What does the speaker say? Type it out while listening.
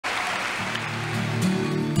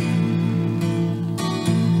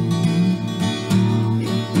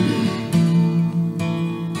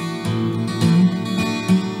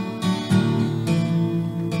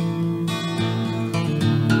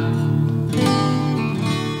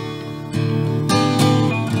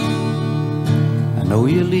know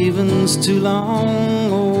your leaving's too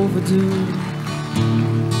long overdue.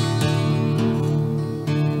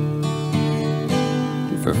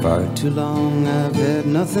 For far too long I've had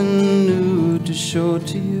nothing new to show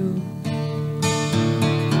to you.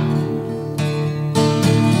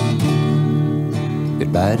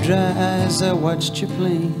 Goodbye dry eyes, I watched your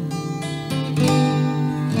plane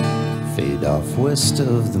fade off west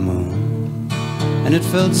of the moon, and it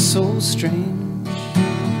felt so strange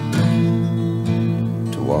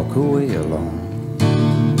to walk away alone.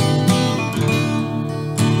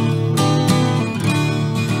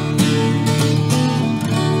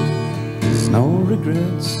 There's no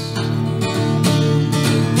regrets,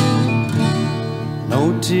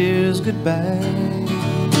 no tears goodbye.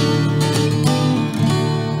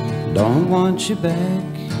 Don't want you back,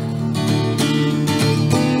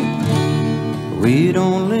 we'd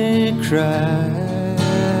only cry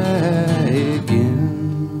again.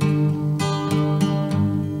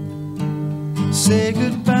 Say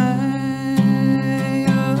goodbye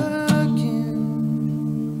again.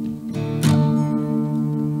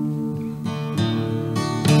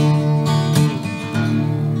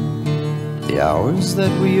 The hours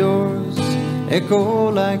that were yours echo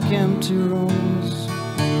like empty rooms.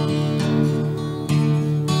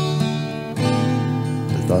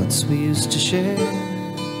 Thoughts we used to share,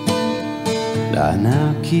 I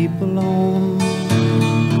now keep alone.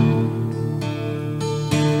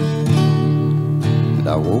 And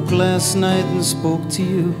I woke last night and spoke to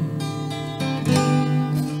you,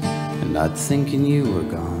 and not thinking you were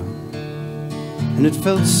gone. And it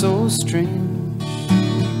felt so strange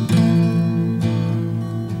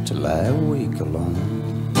to lie awake alone.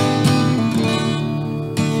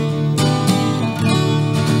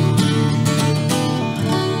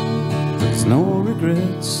 No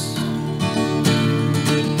regrets,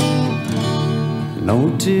 no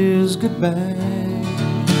tears goodbye.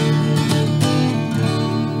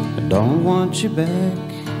 I don't want you back,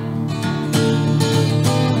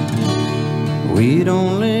 we'd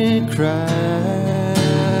only cry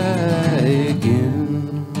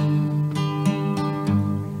again.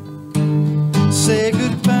 Say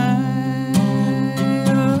goodbye.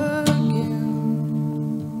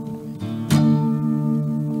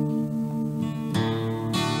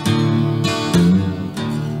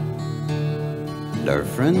 Our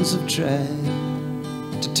friends have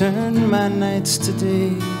tried to turn my nights to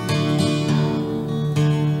day,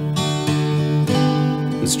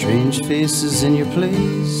 and strange faces in your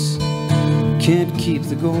place can't keep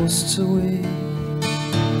the ghosts away.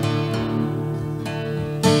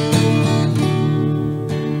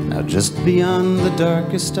 Now just beyond the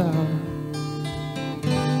darkest hour,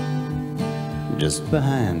 just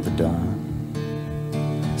behind the dawn,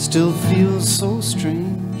 still feels so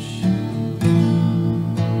strange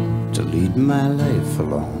to lead my life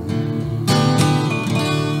alone.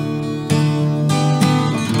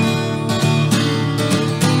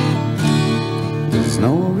 There's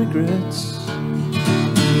no regrets,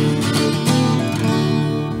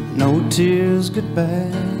 no tears goodbye.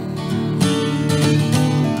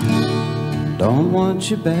 Don't want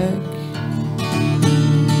you back,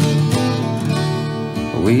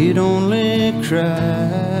 we'd only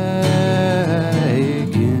cry